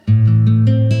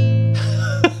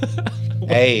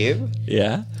Abe,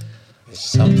 Yeah? there's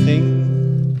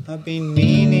something I've been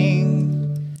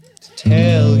meaning to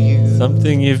tell you.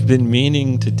 Something you've been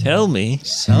meaning to tell me?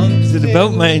 Something Is it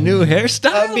about my new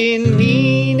hairstyle? I've been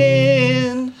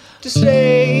meaning to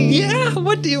say. Yeah,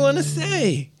 what do you want to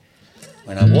say?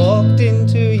 When I walked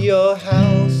into your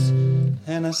house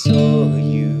and I saw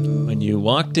you. When you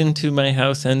walked into my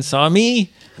house and saw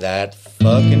me? That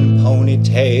fucking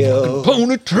ponytail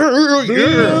Ponytail,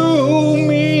 blew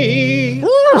me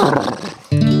away.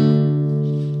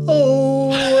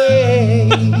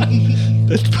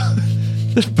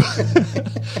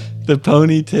 The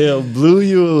ponytail blew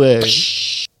you away.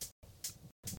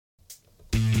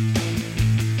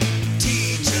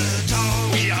 Teacher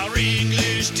talk, we are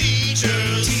English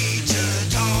teachers.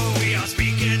 Teacher talk, we are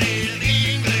speaking in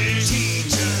English.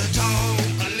 Teacher talk,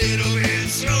 a little bit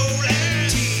slowly.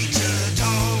 Teacher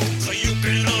talk, so you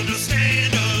can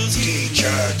understand us.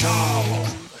 Teacher talk.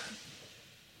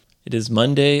 It is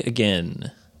Monday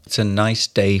again. It's a nice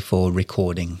day for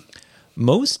recording.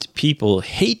 Most people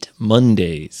hate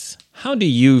Mondays. How do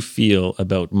you feel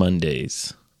about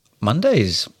Mondays?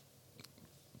 Monday's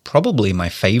probably my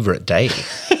favorite day.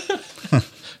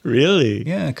 Really?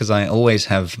 Yeah, because I always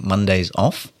have Mondays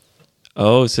off.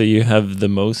 Oh, so you have the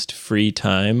most free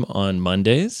time on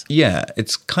Mondays? Yeah,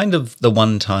 it's kind of the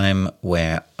one time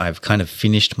where I've kind of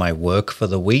finished my work for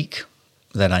the week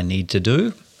that I need to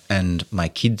do, and my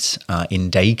kids are in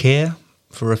daycare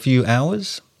for a few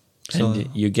hours. So, And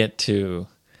you get to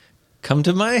come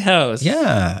to my house.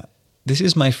 yeah, this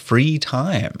is my free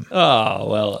time. Oh,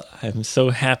 well, I'm so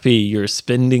happy you're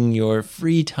spending your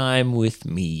free time with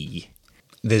me.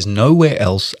 There's nowhere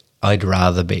else I'd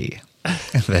rather be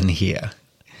than here.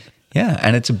 Yeah,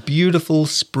 and it's a beautiful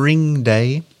spring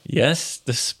day. Yes,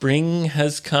 the spring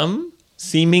has come.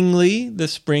 Seemingly, the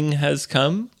spring has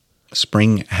come.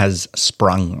 Spring has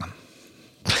sprung.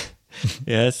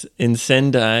 Yes, in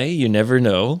Sendai, you never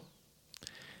know.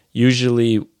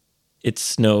 Usually, it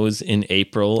snows in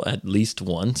April at least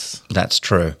once. That's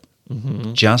true.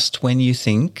 Just when you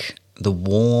think the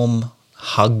warm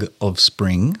hug of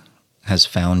spring has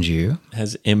found you,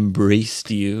 Has embraced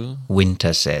you.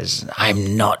 winter says,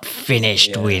 I'm not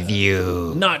finished with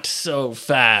you. Not so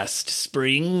fast,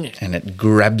 spring. And it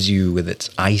grabs you with its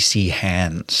icy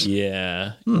hands.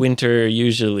 Yeah, winter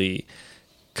usually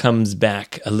comes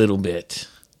back a little bit.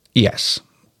 Yes,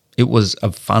 it was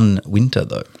a fun winter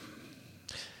though.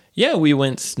 Yeah, we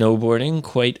went snowboarding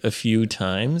quite a few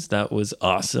times. That was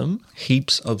awesome.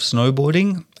 Heaps of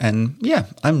snowboarding, and yeah,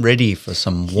 I'm ready for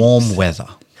some warm weather.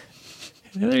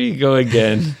 There you go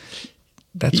again.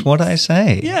 That's what I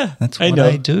say. Yeah, that's I what know.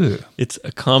 I do. It's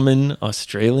a common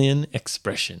Australian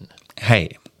expression.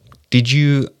 Hey, did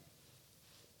you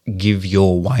give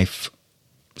your wife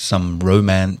some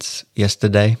romance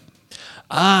yesterday?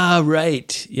 Ah,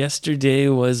 right. Yesterday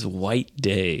was White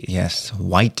Day. Yes,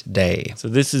 White Day. So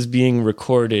this is being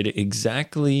recorded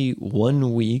exactly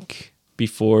 1 week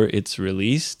before it's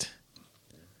released.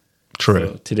 True.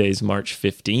 So today's March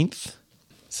 15th.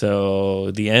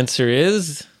 So the answer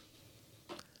is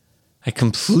I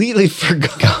completely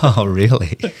forgot. Oh,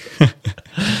 really?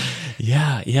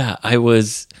 Yeah. I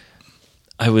was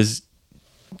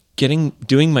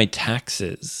doing my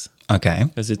taxes Okay.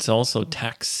 because it's also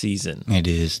tax season. It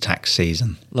is tax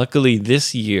season. Luckily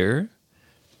this year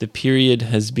the period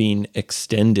has been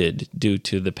extended due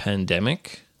to the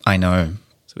pandemic. I know.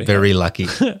 we Very lucky.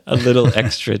 A little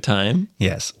extra time.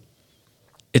 Yes.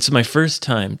 It's my first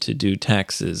time to do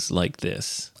taxes like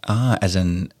this. Ah, as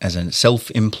a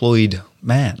self-employed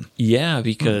man. Yeah,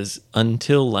 because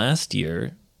until last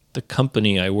year, the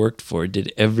company I worked for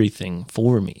did everything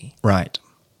for me. Right.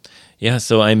 Yeah,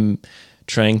 so I'm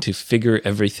trying to figure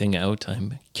everything out.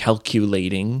 I'm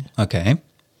calculating Okay.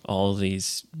 all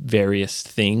these various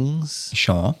things.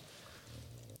 Sure.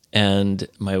 And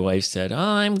my wife said,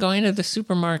 I'm going to the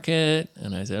supermarket.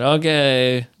 And I said,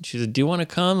 okay. She said, do you want to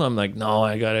come? I'm like, no,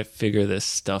 I got to figure this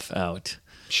stuff out.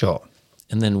 Sure.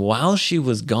 And then while she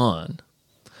was gone,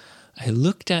 I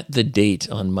looked at the date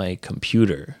on my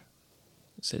computer.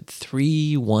 It said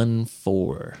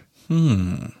 314.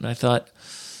 And I thought,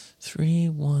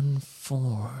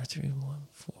 314.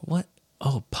 What?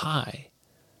 Oh, pi.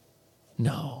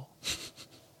 No.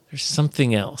 There's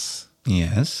something else.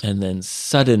 Yes. And then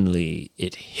suddenly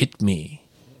it hit me.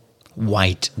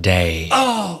 White Day.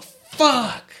 Oh,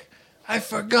 fuck. I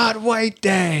forgot White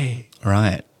Day.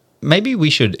 Right. Maybe we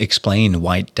should explain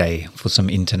White Day for some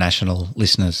international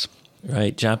listeners.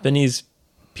 Right. Japanese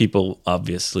people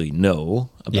obviously know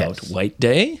about Yes. White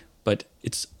Day, but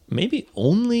it's maybe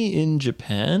only in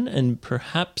Japan and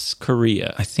perhaps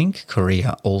Korea. I think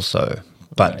Korea also,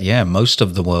 But Right. yeah, most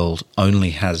of the world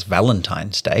only has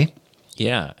Valentine's Day,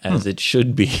 Yeah, as it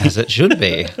should be. as it should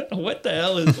be. What the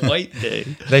hell is White Day?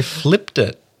 They flipped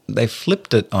it. They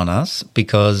flipped it on us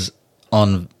because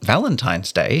on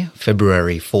Valentine's Day,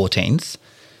 February 14th,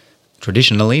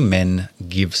 traditionally men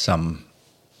give some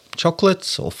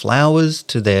chocolates or flowers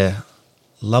to their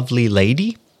lovely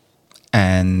lady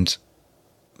and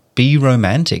be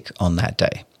romantic on that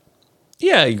day.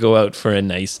 Yeah, you go out for a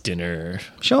nice dinner,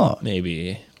 Sure.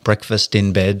 maybe. Breakfast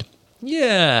in bed.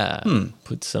 Yeah.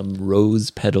 Put some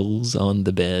rose petals on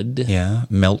the bed. Yeah.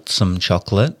 Melt some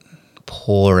chocolate.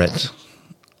 Pour it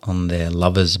on their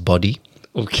lover's body.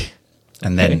 Okay.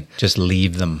 And then just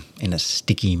leave them in a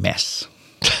sticky mess.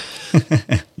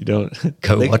 You don't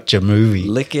Go watch a movie.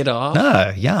 lick it off.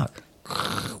 No, yuck.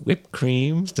 Whipped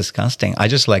cream Disgusting. I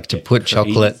just like to put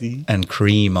chocolate crazy. and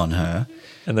cream on her.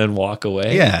 and then walk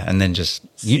away. Yeah, and then just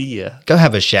See ya. go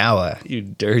have a shower. You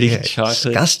dirty Yeah, chocolate.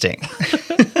 disgusting.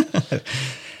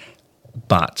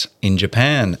 But in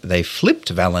Japan, they flipped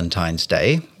Valentine's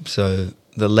Day, so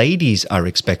the ladies are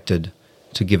expected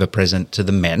to give a present to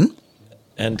the men.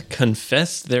 And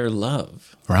confess their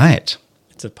love. Right.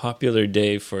 It's a popular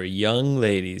day for young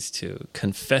ladies to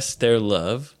confess their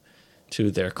love to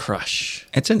their crush.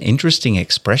 It's an interesting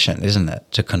expression, isn't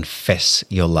it? To confess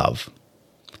your love.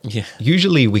 Yeah,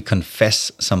 Usually we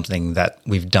confess something that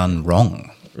we've done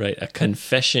wrong. right. A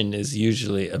confession is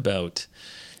usually about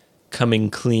coming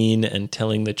clean and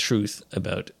telling the truth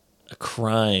about a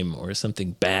crime or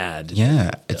something bad.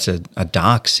 Yeah, it's a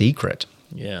dark secret.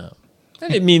 Yeah.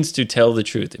 And it means to tell the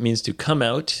truth. It means to come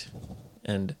out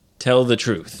and tell the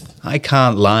truth. I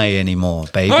can't lie anymore,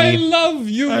 baby. I love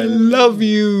you. I love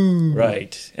you.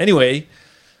 Right. Anyway,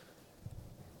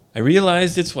 I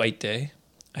realized it's White Day.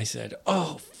 I said,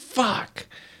 oh, fuck.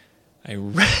 I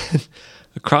ran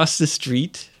across the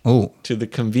street Oh, to the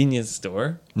convenience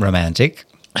store romantic.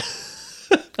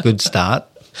 Good start.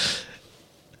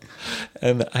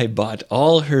 and I bought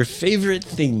all her favorite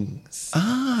things.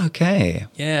 Ah, okay.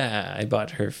 Yeah, I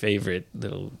bought her favorite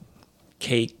little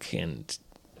cake and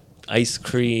ice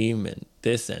cream and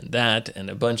this and that and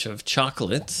a bunch of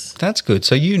chocolates. That's good.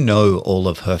 So you know all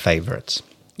of her favorites.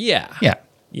 Yeah. Yeah.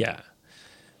 Yeah.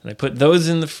 And I put those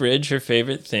in the fridge, her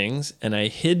favorite things, and I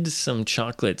hid some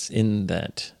chocolates in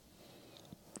that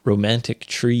romantic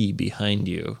tree behind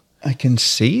you. I can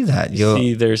see that.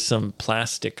 See, there's some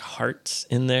plastic hearts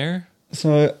in there.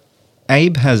 So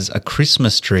Abe has a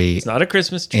Christmas tree It's not a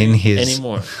Christmas tree in his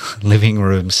anymore. living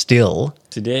room still.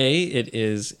 Today, it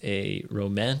is a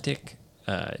romantic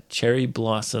cherry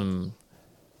blossom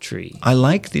tree. I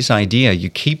like this idea. You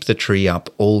keep the tree up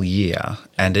all year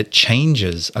and it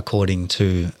changes according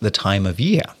to the time of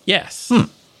year. Yes.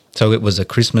 So it was a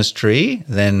Christmas tree,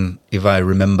 then, if I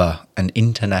remember, an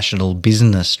international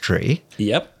business tree,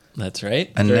 Yep, that's right.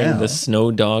 And During now- the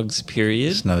snow dogs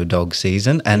period. snow dog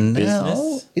season, and now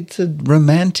business. it's a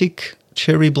romantic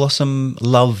cherry blossom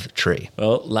love tree.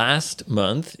 Well, last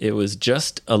month, it was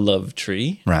just a love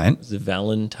tree. Right. It was a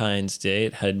Valentine's Day.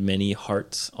 It had many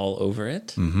hearts all over it.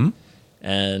 Mm-hmm.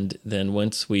 And then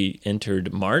once we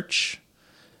entered March,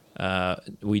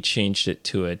 we changed it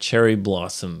to a cherry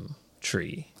blossom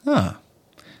tree.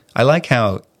 I like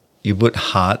how you put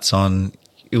hearts on.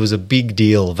 It was a big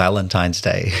deal, Valentine's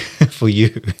Day, for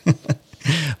you.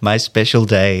 My special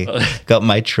day, got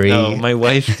my tree. No, my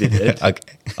wife did it,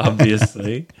 Okay.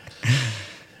 obviously.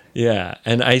 Yeah,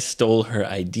 and I stole her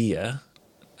idea.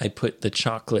 I put the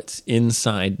chocolates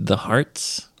inside the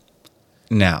hearts.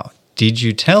 Now, did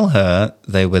you tell her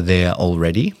they were there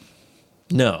already?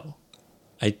 No.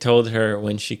 I told her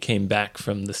when she came back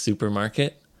from the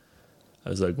supermarket, I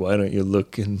was like, why don't you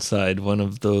look inside one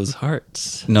of those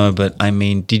hearts? No, but I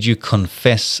mean, did you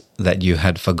confess that you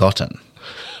had forgotten?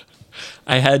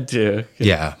 I had to.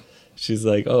 Yeah. She's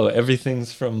like, oh,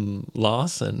 everything's from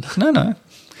Lawson, No.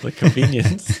 the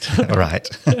convenience store. Right.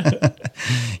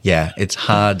 Yeah, it's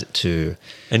hard to.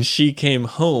 And she came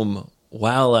home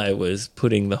while I was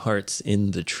putting the hearts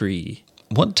in the tree.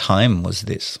 What time was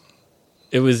this?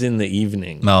 It was in the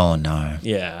evening. Oh, no.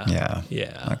 Yeah. Yeah.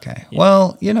 Yeah. Okay. Yeah.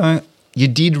 Well, you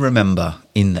did remember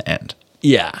in the end.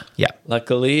 Yeah. Yeah.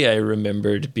 Luckily, I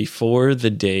remembered before the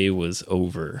day was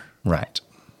over. Right.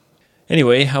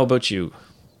 Anyway, how about you?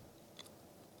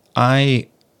 I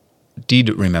did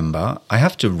remember. I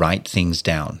have to write things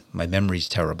down. My memory's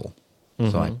terrible.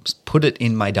 So I put it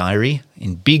in my diary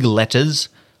in big letters,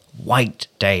 White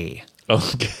Day.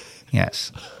 Okay.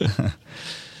 Yes.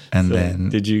 And then,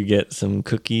 Did you get some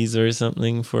cookies or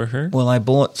something for her? well, I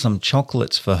bought some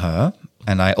chocolates for her,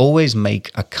 and I always make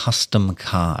a custom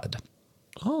card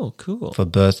Oh, cool. for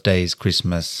birthdays,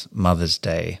 Christmas, Mother's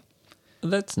Day.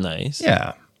 That's nice.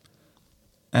 Yeah.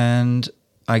 And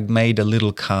I made a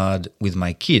little card with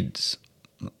my kids,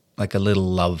 like a little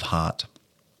love heart.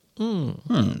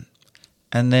 And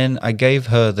then I gave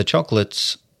her the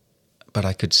chocolates, but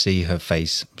I could see her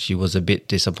face. She was a bit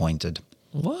disappointed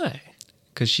Why?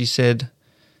 because she said,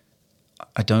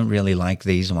 I don't really like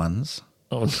these ones.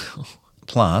 Oh, no.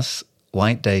 Plus,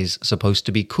 White Day's supposed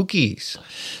to be cookies.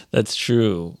 That's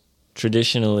true.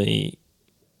 Traditionally,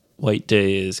 White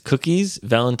Day is cookies,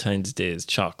 Valentine's Day is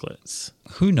chocolates.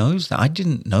 Who knows that? I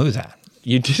didn't know that.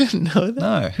 You didn't know that?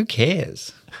 No, who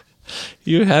cares?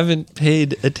 You haven't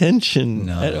paid attention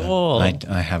at all.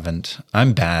 I haven't.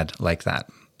 I'm bad like that.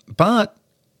 But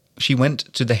she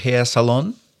went to the hair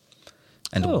salon,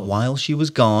 and while she was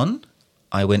gone,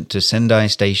 I went to Sendai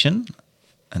Station,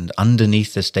 and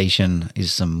underneath the station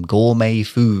is some gourmet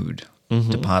food,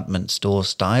 department store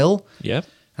style. Yep.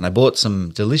 And I bought some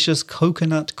delicious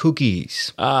coconut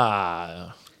cookies.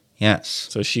 Ah, Yes.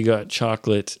 so she got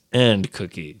chocolate and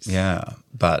cookies. Yeah.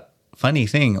 But funny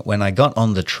thing, when I got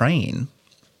on the train,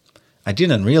 I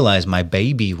didn't realize my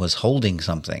baby was holding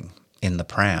something in the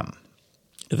pram.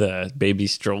 The baby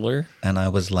stroller. And I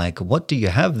was like, what do you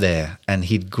have there? And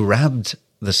he'd grabbed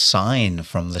the sign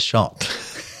from the shop.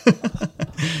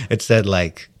 It said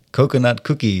like, coconut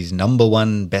cookies,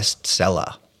 #1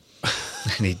 bestseller.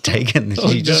 And he'd taken,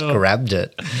 she just no. grabbed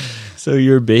it. So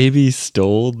your baby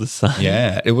stole the sign.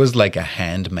 Yeah, it was like a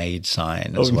handmade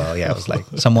sign as well. Yeah, it was like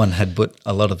someone had put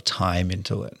a lot of time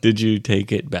into it. Did you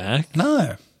take it back?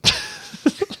 No.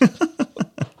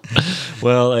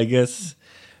 Well, I guess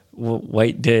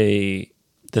White Day,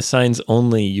 the sign's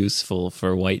only useful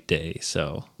for White Day.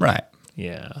 So, Right.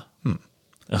 yeah.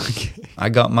 Okay. I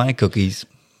got my cookies.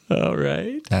 All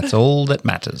right. That's all that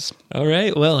matters. All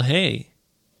right. Well, hey,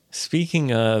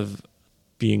 speaking of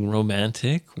being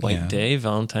romantic, White Yeah. Day,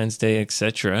 Valentine's Day,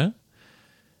 etc.,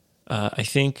 I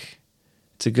think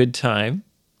it's a good time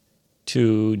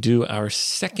to do our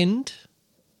second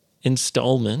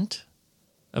installment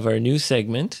of our new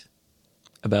segment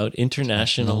about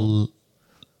international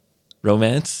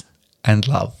romance And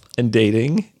love. and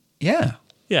dating. Yeah,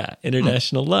 Yeah,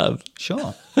 international love.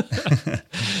 sure.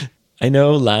 I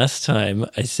know last time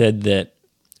I said that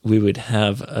we would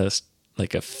have a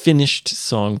finished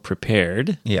song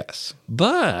prepared, Yes.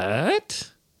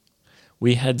 but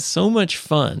we had so much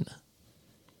fun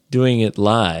doing it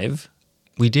live.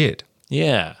 We did.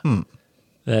 Yeah.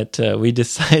 That we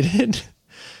decided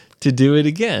to do it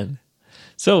again.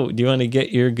 So, do you want to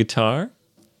get your guitar?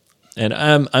 And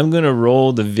I'm going to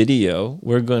roll the video.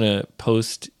 We're going to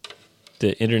post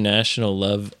the International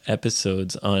Love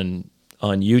episodes on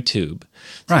YouTube.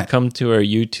 So Right. come to our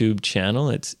YouTube channel.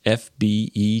 It's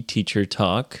FBE Teacher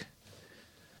Talk.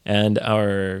 And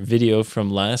our video from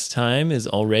last time is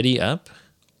already up.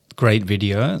 Great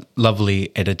video.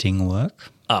 Lovely editing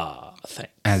work, Ah,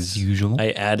 thanks. as usual.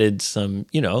 I added some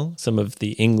of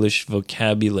the English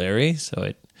vocabulary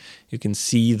so you can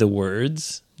see the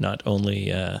words, not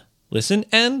only listen.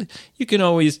 And you can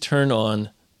always turn on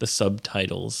the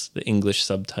subtitles, the English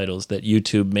subtitles that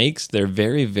YouTube makes. They're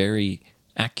very, very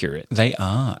accurate. They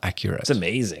are accurate. It's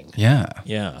amazing. Yeah.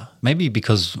 Yeah. Maybe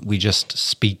because we just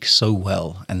speak so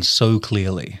well and so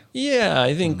clearly. Yeah,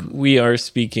 I think we are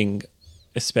speaking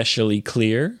especially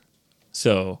clear.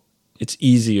 So it's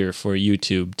easier for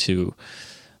YouTube to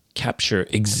capture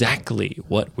exactly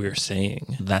what we're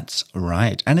saying. That's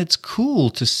right. And it's cool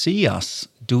to see us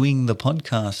doing the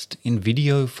podcast in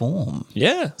video form.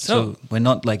 Yeah. So So we're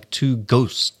not like two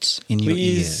ghosts in your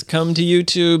please ear. come to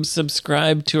YouTube,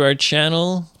 subscribe to our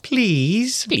channel.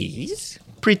 Please. Please.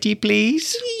 Pretty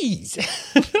please. Please.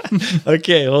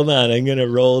 Okay, hold on. I'm going to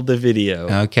roll the video.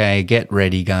 Okay, get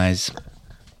ready, guys.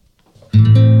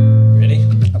 Ready?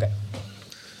 Okay.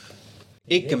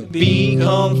 It can be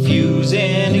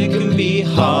confusing, it can be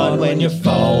hard when you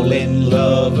fall in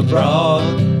love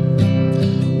abroad.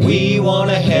 We want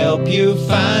to help you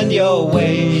find your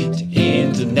way to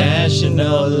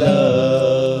international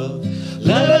love.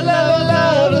 Love, love,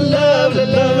 love, love, love,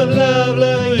 love, love,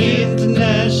 love,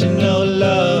 international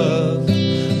love.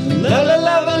 Love,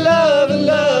 love, love, love,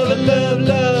 love, love,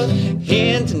 love,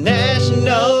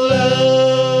 international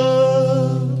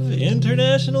love.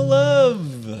 International love.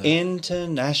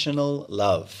 International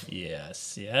love.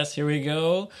 Yes, here we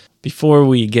go. Before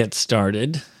we get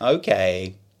started,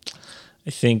 Okay. I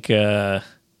think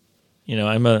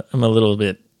I'm a little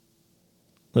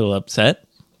upset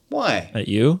Why? at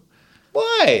you.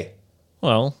 Why?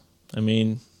 Well, I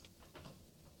mean,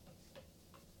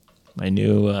 my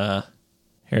new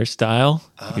hairstyle.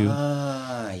 You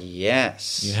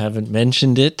Yes. haven't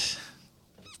mentioned it.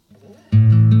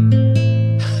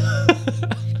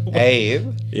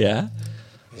 Abe, Yeah?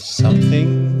 there's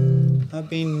something I've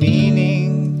been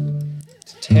meaning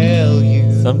to tell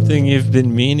you. Something you've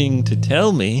been meaning to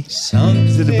tell me. Something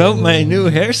Is it about my new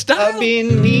hairstyle? I've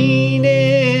been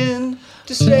meaning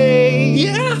to say.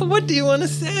 Yeah, what do you want to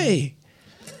say?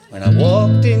 When I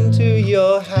walked into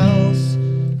your house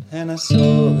and I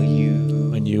saw you,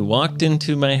 When you walked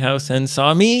into my house and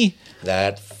saw me.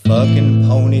 that fucking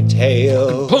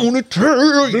ponytail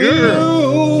Ponytail,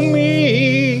 blew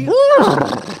me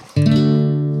away.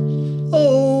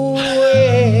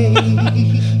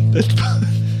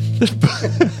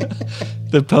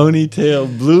 The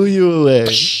ponytail blew you away.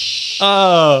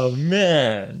 Oh,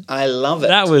 man. I love it.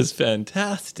 That was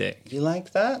fantastic. You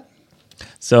like that?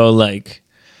 So, like,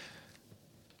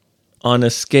 on a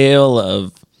scale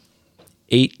of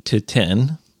 8 to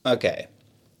 10, Okay.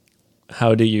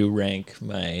 how do you rank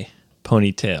my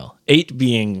ponytail? 8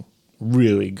 being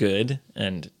really good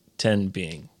and 10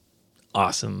 being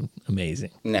awesome,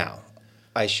 amazing. Now,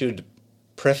 I should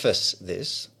preface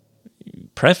this.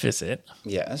 Preface it.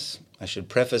 Yes, I should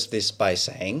preface this by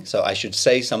saying, so I should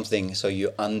say something so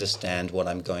you understand what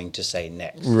I'm going to say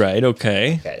next. Right,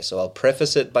 okay. Okay, so I'll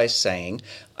preface it by saying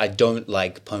I don't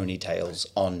like ponytails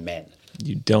on men.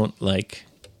 You don't like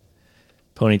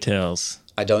ponytails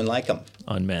I don't like them.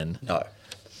 on men. No.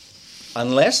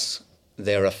 Unless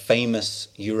they're a famous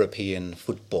European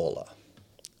footballer.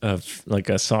 Of like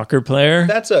a soccer player.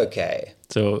 That's okay.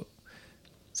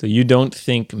 So you don't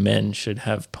think men should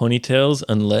have ponytails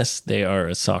unless they are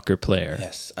a soccer player.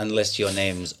 Yes, unless your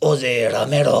name's Jose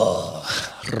Ramiro.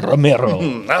 Romero.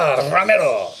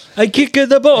 Ramiro. I kick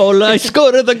the ball, I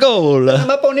score the goal.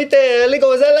 My ponytail, it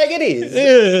goes like it is.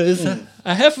 Yes,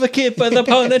 I have to keep the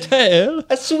ponytail.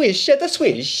 A swish at a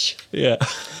swish. Yeah.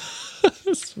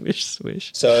 Swish,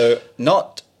 swish. So,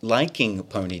 not liking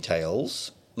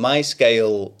ponytails, my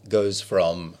scale goes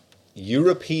from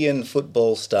European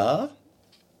football star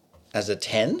as a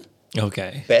 10,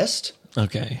 Okay. best,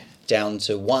 Okay. down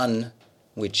to 1,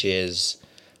 which is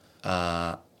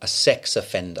a sex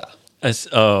offender.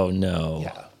 Oh, no.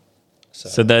 Yeah.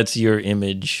 So that's your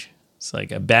image. It's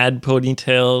like a bad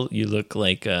ponytail. You look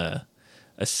like a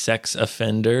sex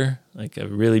offender, like a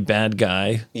really bad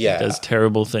guy. Yeah. Does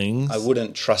terrible things. I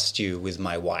wouldn't trust you with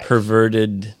my wife.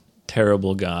 Perverted,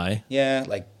 terrible guy. Yeah,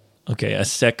 like Okay, a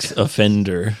sex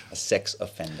offender. a sex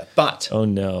offender. But Oh,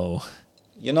 no.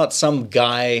 you're not some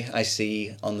guy I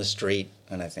see on the street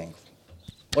and I think,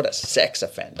 what a sex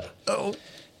offender. Oh,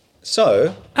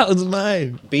 So, how's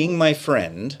mine? being my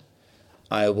friend,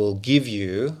 I will give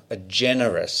you a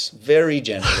generous, very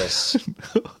generous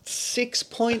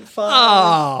 6.5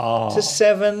 Oh. to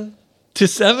 7. To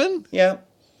 7? Yeah.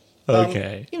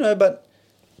 Okay. But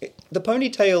the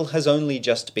ponytail has only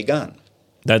just begun.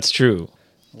 That's true.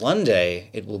 One day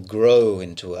it will grow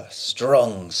into a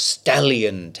strong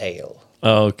stallion tail.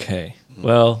 Okay.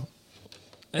 Well,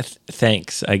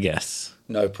 thanks, I guess.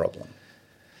 No problem.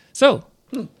 So,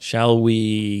 shall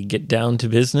we get down to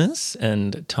business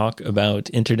and talk about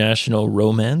international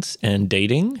romance and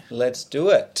dating? Let's do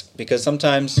it. Because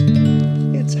sometimes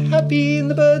it's happy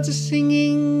and the birds are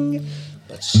singing,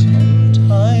 but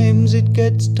sometimes it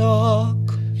gets dark.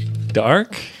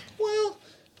 Dark? Well,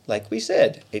 like we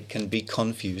said, it can be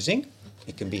confusing.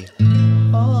 It can be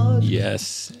hard.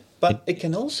 Yes. But it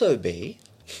can also be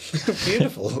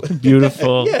beautiful.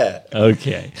 Beautiful. Yeah.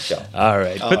 Okay. Sure. All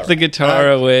right. All Put the right. guitar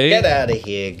away. Get out of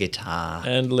here, guitar.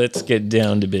 And let's get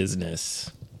down to business.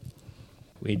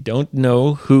 We don't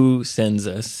know who sends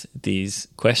us these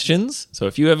questions. So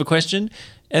if you have a question,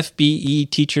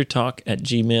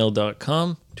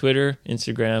 fbeteachertalk@gmail.com, Twitter,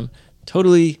 Instagram,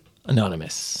 totally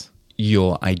anonymous.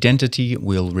 Your identity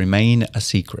will remain a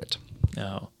secret.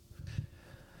 Now,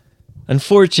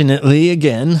 unfortunately,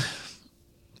 again,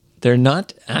 they're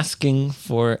not asking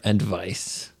for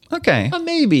advice. Okay.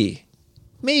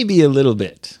 Maybe a little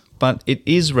bit. But it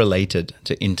is related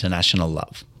to international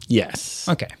love. Yes.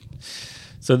 Okay.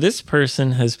 So this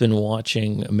person has been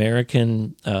watching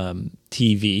American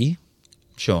TV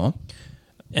Sure.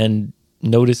 and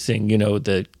noticing,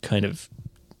 the kind of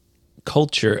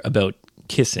culture about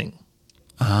kissing.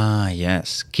 Ah,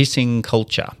 yes. Kissing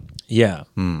culture. Yeah.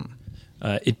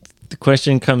 The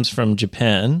question comes from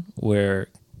Japan, where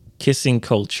kissing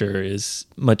culture is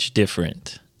much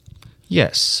different.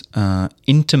 Yes.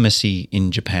 Intimacy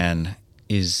in Japan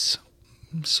is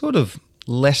sort of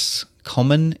less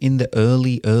common in the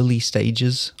early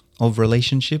stages of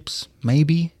relationships,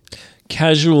 maybe.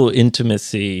 casual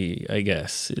intimacy, I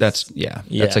guess. That's a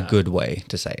Yeah. good way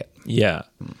to say it. Yeah.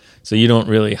 So you don't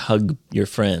really hug your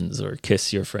friends or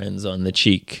kiss your friends on the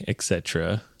cheek,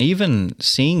 etc. Even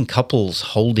seeing couples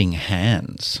holding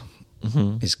hands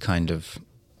is kind of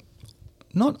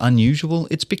not unusual.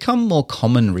 It's become more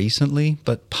common recently,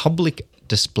 but public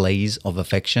displays of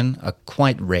affection are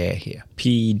quite rare here.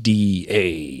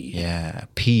 PDA. Yeah,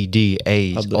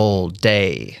 PDAs Public- all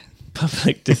day.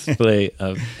 Public display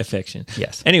of affection.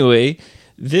 Yes. Anyway,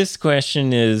 this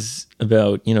question is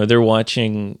about, they're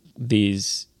watching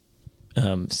these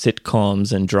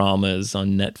sitcoms and dramas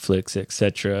on Netflix,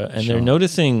 etc. And they're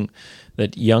noticing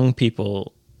that young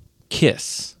people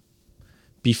kiss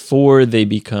before they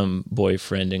become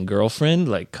boyfriend and girlfriend,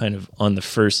 like kind of on the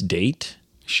first date.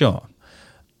 Sure.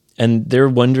 And they're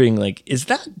wondering, like, is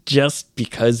that just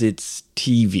because it's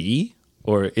TV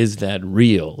or is that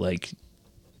real? Like,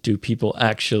 do people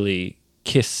actually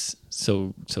kiss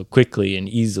so quickly and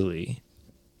easily?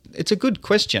 It's a good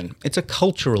question. It's a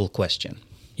cultural question,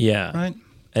 Yeah. right?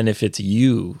 And if it's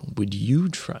you, would you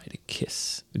try to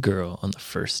kiss a girl on the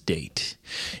first date?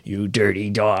 You dirty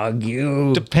dog,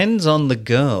 you. Depends on the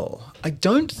girl. I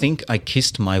don't think I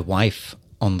kissed my wife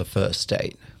on the first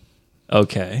date.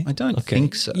 Okay. I don't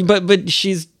think so. But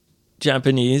she's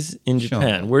Japanese in Sure.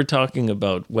 Japan. We're talking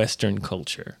about Western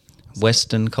culture.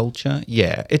 Western culture,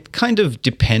 yeah. It kind of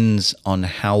depends on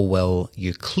how well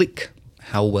you click,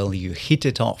 how well you hit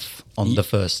it off on the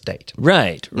first date.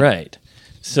 Right, right.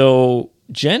 So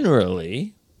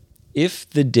generally, if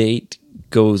the date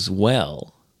goes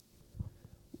well,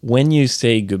 when you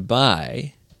say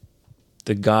goodbye,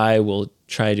 the guy will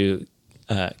try to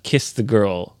kiss the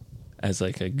girl as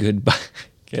like a goodbye.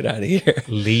 Get out of here.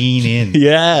 Lean in.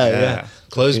 Yeah.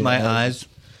 Close my eyes.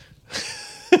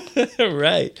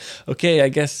 Right. Okay, I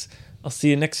guess I'll see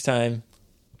you next time.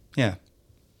 Yeah.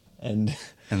 And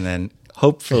And then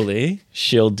hopefully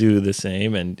she'll do the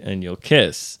same and you'll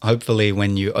kiss. hopefully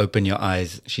when you open your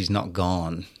eyes, she's not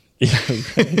gone.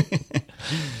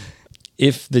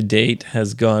 If the date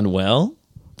has gone well,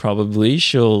 probably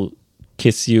she'll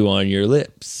kiss you on your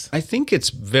lips. I think it's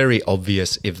very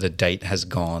obvious if the date has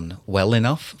gone well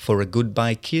enough for a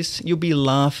goodbye kiss. You'll be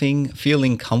laughing,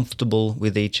 feeling comfortable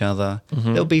with each other.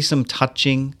 There'll be some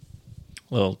touching.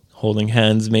 Well, holding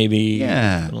hands maybe.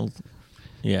 Yeah.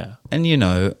 Yeah.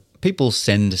 And, people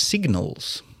send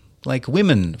signals. Like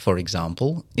women, for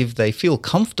example, if they feel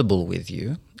comfortable with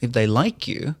you, if they like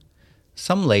you,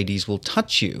 some ladies will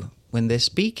touch you when they're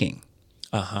speaking.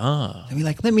 Aha. They'll be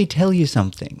like, let me tell you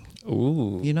something,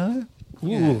 Ooh. Yeah.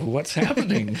 What's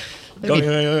happening?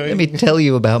 Let me tell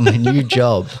you about my new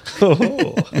job.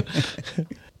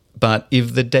 But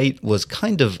if the date was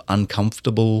kind of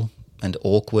uncomfortable and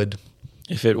awkward,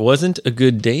 If it wasn't a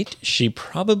good date, she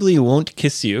probably won't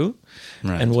kiss you.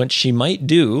 Right. And what she might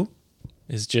do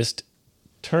is just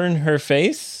turn her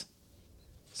face.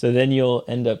 So then you'll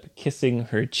end up kissing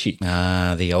her cheek.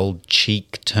 the old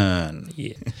cheek turn.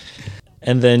 Yeah.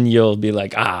 And then you'll be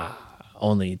like,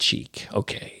 only cheek.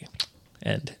 Okay.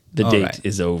 And the All date right.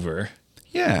 is over.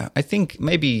 Yeah, I think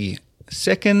maybe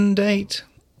second date,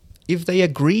 if they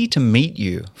agree to meet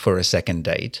you for a second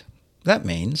date, that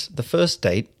means the first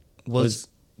date was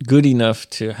Good enough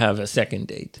to have a second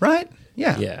date. right.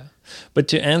 Yeah. Yeah. But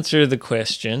to answer the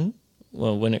question,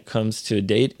 well, when it comes to a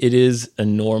date, it is a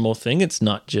normal thing. It's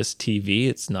not just TV.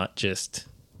 It's not just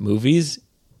movies.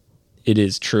 It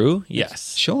is true.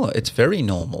 Yes. Sure, it's very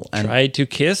normal. And Try to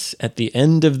kiss at the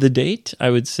end of the date, I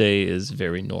would say, is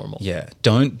very normal. yeah,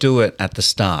 don't do it at the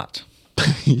start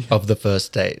of the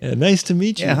first date. Yeah, nice to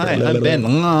meet you. Yeah, hi, I'm Ben.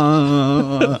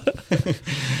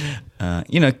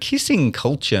 Kissing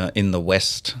culture in the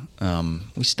West,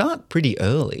 we start pretty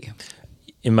early.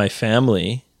 In my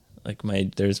family, like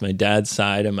there's my dad's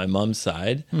side and my mom's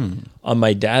side. On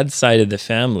my dad's side of the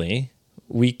family,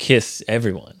 we kiss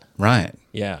everyone. Right.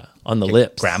 Yeah, on the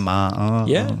lips. Grandma.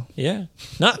 Yeah.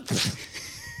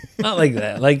 Not like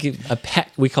that. Like a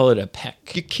peck. We call it a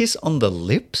peck. You kiss on the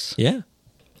lips? Yeah.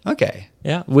 Okay.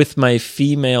 Yeah. With my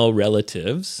female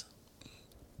relatives,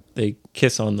 they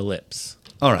kiss on the lips.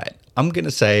 All right. I'm going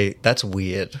to say that's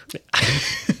weird.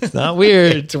 It's not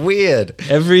weird. It's weird.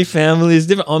 Every family is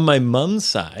different. On my mom's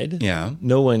side, Yeah.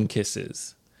 no one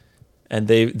kisses. And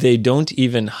they don't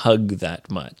even hug that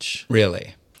much.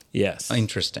 Really? Yes.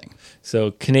 Interesting.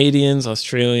 So Canadians,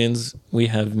 Australians, we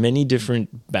have many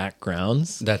different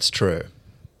backgrounds. That's true.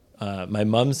 My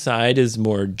mom's side is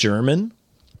more German.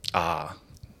 Yeah.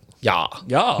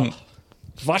 Yeah.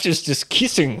 what is this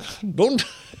kissing? Don't.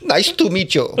 Nice to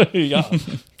meet you. Yeah.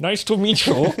 Nice to meet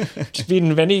you. It's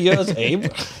been many years, Abe.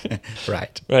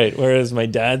 Right. Right. Whereas my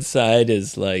dad's side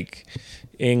is like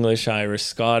English, Irish,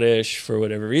 Scottish. For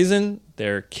whatever reason,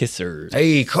 they're kissers.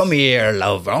 Hey, come here,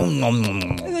 love.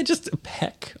 And they just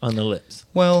peck on the lips.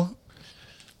 Well,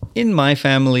 in my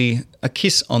family, a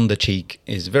kiss on the cheek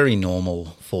is very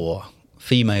normal for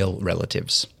female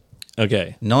relatives,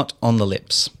 Okay. not on the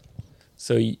lips.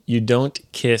 So you don't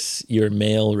kiss your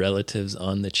male relatives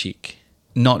on the cheek.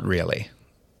 Not really.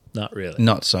 Not really.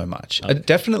 Not so much.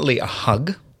 Definitely a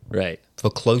hug Right.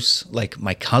 for close, like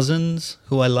my cousins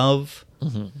who I love.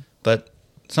 But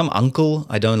some uncle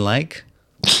I don't like.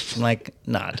 I'm like,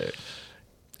 nah, dude.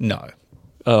 No,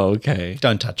 Oh, okay.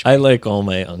 don't touch me. I like all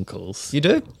my uncles. You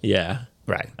do? Yeah.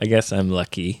 Right. I guess I'm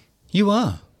lucky. You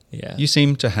are. Yeah. You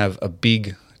seem to have a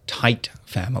big, tight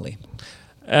family.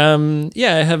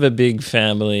 Yeah, I have a big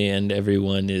family and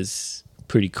everyone is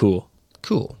pretty cool.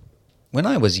 Cool. When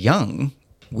I was young,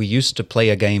 we used to play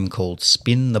a game called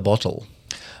Spin the Bottle.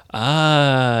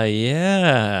 Ah,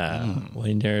 yeah.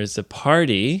 When there's a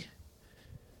party,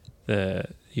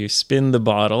 you spin the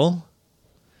bottle,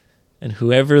 and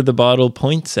whoever the bottle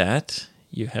points at,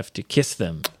 you have to kiss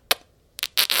them.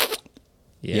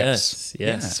 Yes,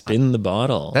 Yeah. spin the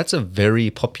bottle. That's a very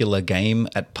popular game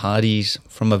at parties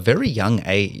from a very young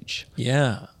age.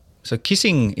 Yeah. So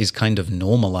kissing is kind of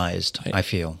normalized, I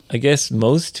feel. I guess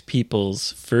most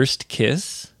people's first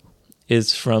kiss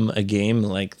is from a game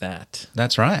like that.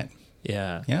 That's right.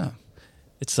 Yeah. Yeah.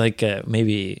 It's like a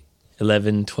maybe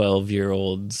 11,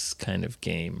 12-year-olds kind of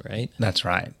game, right? That's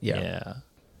right. Yeah. Yeah.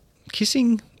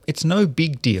 Kissing, it's no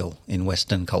big deal in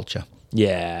Western culture.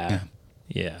 Yeah.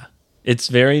 Yeah. It's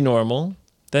very normal.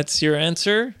 That's your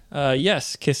answer?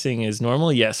 Yes, kissing is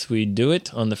normal. Yes, we do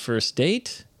it on the first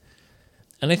date.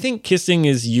 And I think kissing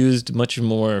is used much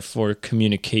more for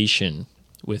communication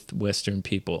with Western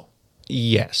people.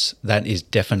 Yes, that is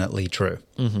definitely true.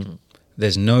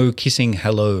 There's no kissing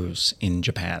hellos in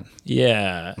Japan.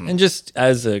 Yeah. And just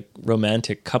as a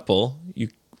romantic couple, you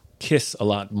kiss a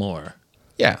lot more.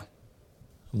 Yeah.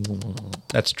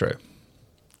 That's true.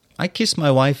 I kiss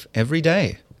my wife every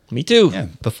day. Me too. Yeah,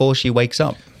 before she wakes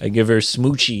up. I give her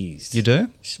smoochies. You do?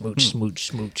 Smooch, smooch,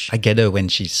 smooch. I get her when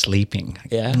she's sleeping.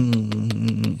 Yeah.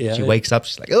 Yeah. She wakes up,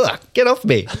 she's like, ugh, get off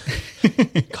me.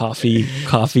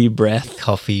 Coffee breath.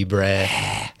 Coffee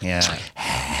breath. Yeah.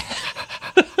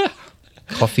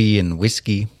 Coffee and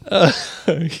whiskey. All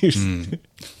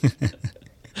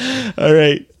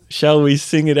right. Shall we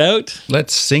sing it out?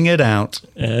 Let's sing it out.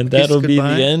 And Kiss that'll be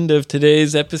goodbye. the end of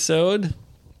today's episode.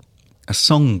 A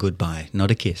song goodbye,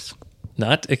 not a kiss.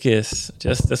 Not a kiss,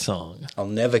 just a song. I'll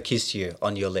never kiss you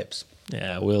on your lips.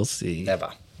 Yeah, we'll see.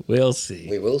 Never. We'll see.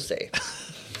 We will see.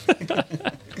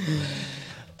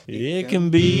 It can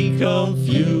be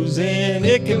confusing.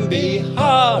 It can be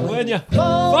hard when you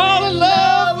fall in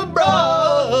love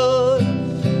abroad.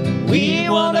 We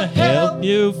want to help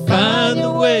you find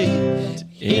the way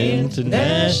to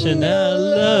international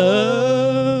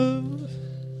love.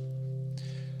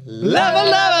 Love,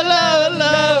 love, love,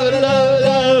 love, love,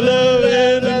 love, love,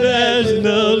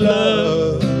 international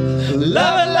love.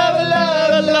 Love, love,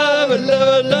 love, love,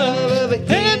 love, love,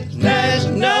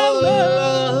 international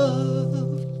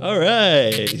love. All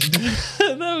right.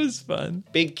 That was fun.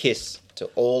 Big kiss to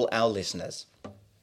all our listeners.